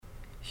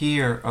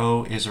Hear,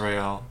 O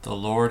Israel, the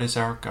Lord is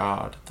our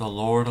God, the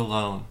Lord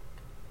alone.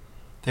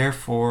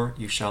 Therefore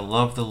you shall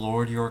love the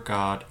Lord your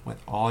God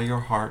with all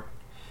your heart,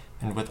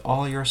 and with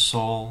all your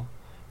soul,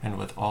 and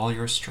with all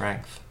your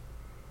strength.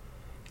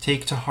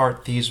 Take to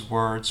heart these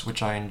words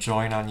which I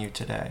enjoin on you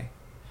today.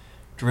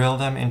 Drill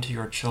them into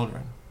your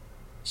children.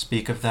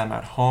 Speak of them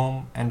at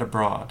home and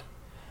abroad,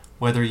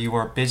 whether you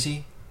are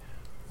busy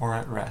or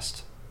at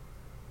rest.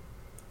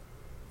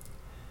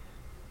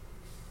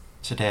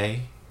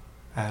 Today,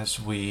 as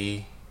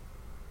we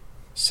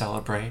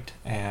celebrate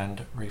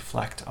and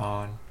reflect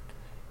on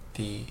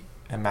the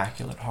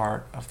Immaculate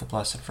Heart of the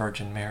Blessed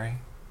Virgin Mary,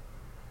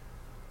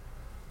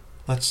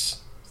 let's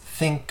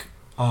think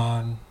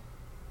on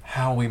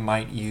how we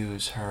might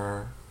use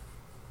her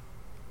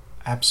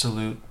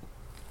absolute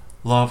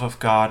love of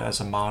God as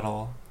a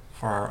model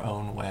for our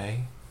own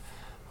way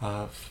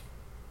of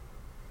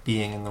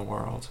being in the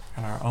world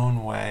and our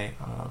own way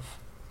of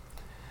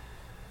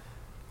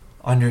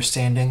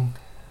understanding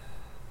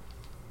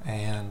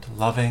and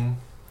loving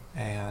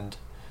and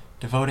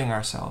devoting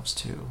ourselves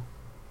to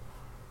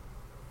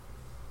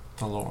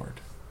the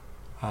Lord.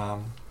 I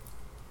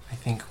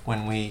think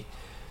when we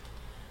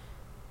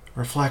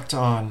reflect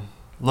on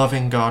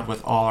loving God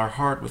with all our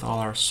heart, with all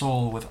our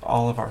soul, with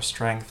all of our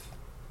strength,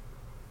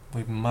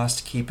 we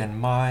must keep in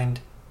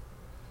mind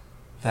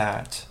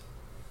that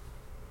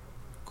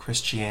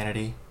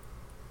Christianness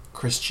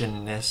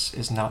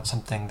is not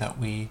something that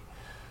we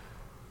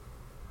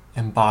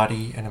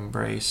embody and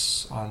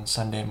embrace on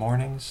Sunday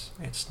mornings.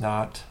 It's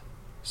not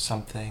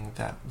something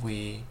that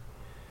we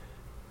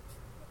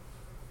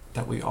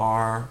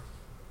are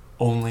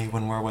only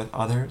when we're with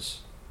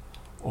others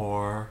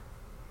or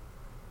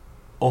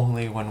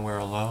only when we're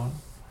alone.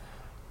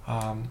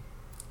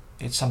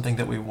 It's something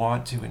that we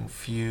want to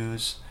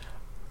infuse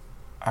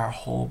our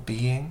whole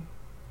being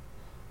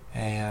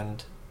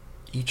and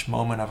each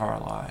moment of our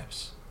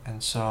lives.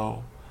 And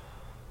so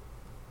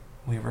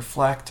we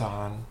reflect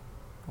on,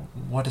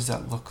 what does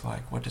that look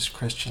like? What does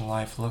Christian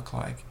life look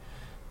like?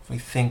 If we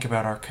think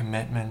about our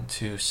commitment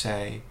to,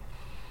 say,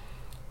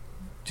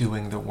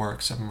 doing the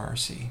works of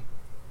mercy,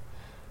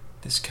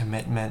 this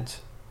commitment,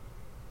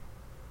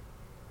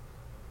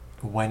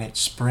 when it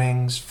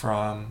springs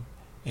from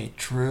a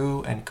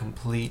true and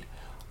complete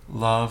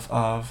love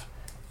of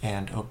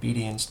and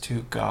obedience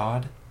to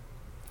God,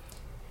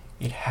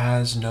 it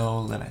has no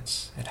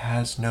limits. It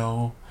has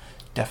no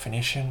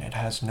definition. It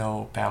has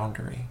no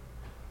boundary.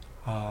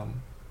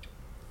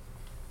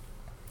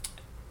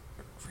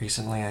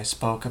 Recently I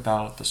spoke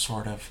about the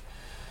sort of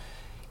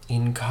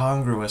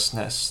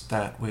incongruousness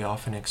that we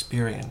often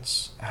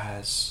experience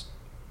as,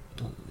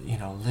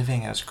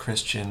 living as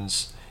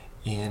Christians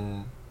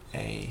in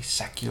a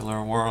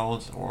secular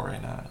world or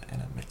in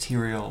a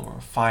material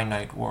or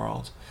finite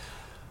world,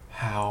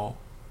 how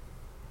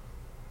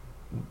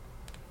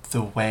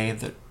the way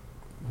that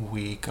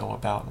we go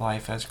about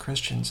life as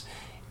Christians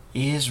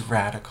is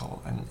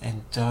radical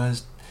and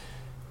does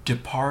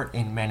depart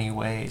in many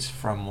ways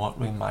from what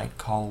we might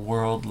call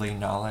worldly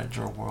knowledge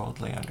or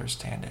worldly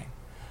understanding.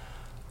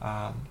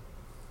 And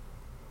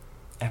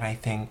I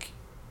think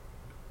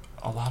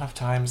a lot of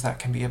times that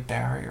can be a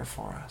barrier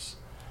for us.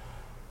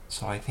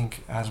 So I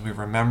think as we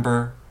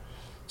remember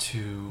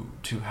to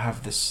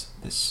have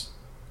this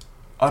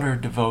utter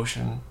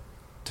devotion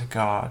to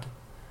God,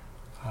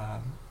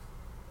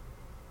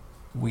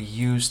 we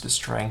use the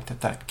strength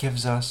that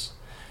gives us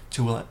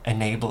to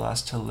enable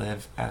us to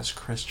live as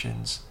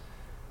Christians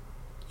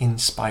in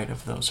spite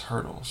of those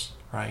hurdles,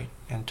 right?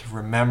 And to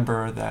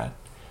remember that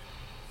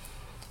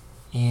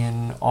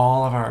in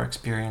all of our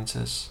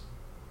experiences,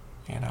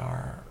 in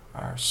our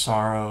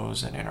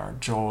sorrows and in our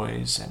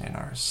joys and in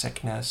our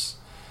sickness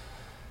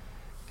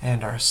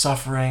and our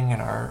suffering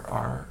and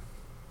our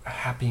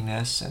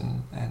happiness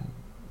and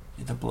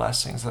the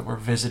blessings that we're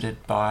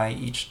visited by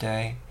each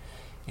day,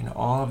 in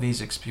all of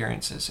these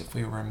experiences, if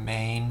we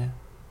remain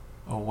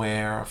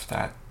aware of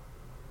that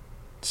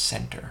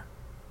center,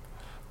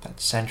 that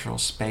central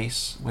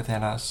space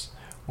within us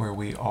where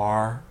we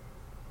are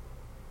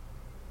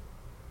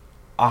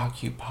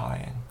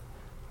occupying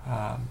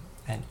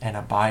an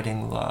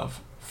abiding love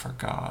for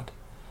God,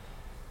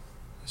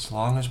 as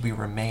long as we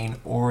remain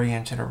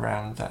oriented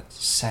around that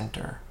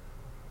center,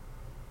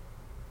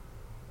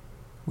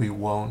 we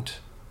won't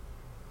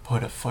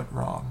put a foot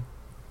wrong.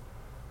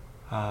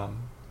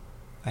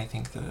 I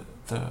think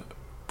the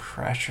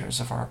pressures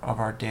of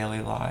our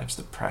daily lives,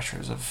 the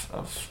pressures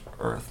of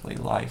earthly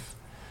life,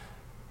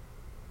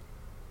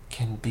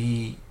 can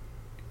be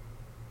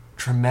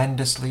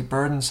tremendously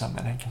burdensome,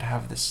 and it can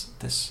have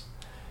this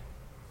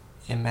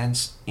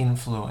immense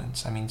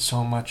influence. I mean,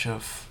 so much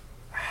of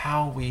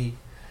how we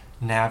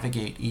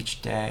navigate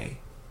each day,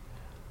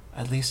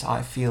 at least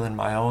I feel in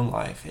my own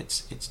life,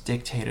 it's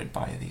dictated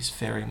by these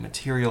very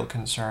material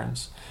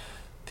concerns,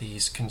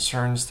 these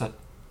concerns that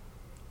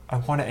I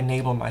want to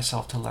enable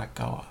myself to let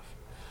go of.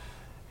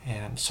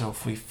 And so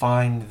if we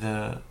find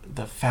the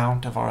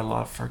fount of our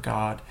love for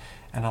God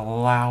and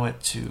allow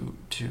it to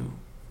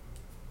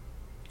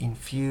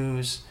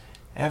infuse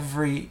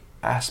every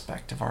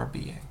aspect of our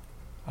being.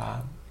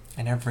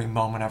 In every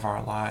moment of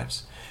our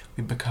lives,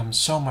 we become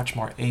so much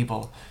more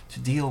able to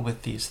deal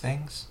with these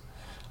things,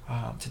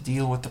 to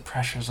deal with the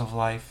pressures of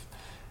life,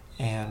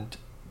 and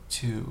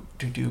to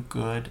do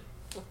good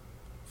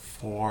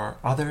for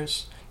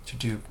others, to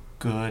do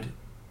good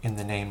in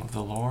the name of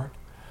the Lord,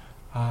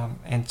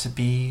 and to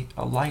be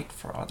a light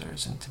for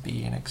others and to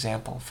be an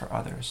example for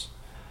others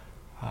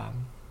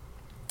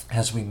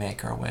as we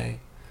make our way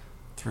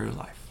through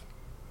life.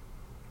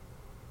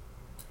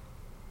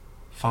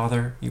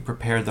 Father, you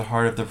prepared the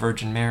heart of the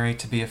Virgin Mary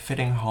to be a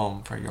fitting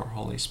home for your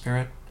Holy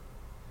Spirit.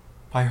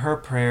 By her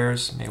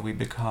prayers, may we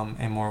become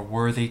a more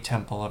worthy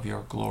temple of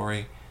your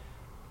glory.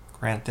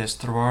 Grant this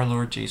through our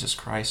Lord Jesus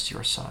Christ,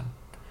 your Son,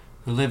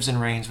 who lives and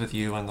reigns with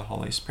you and the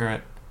Holy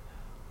Spirit,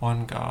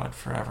 one God,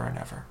 forever and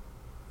ever.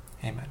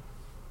 Amen.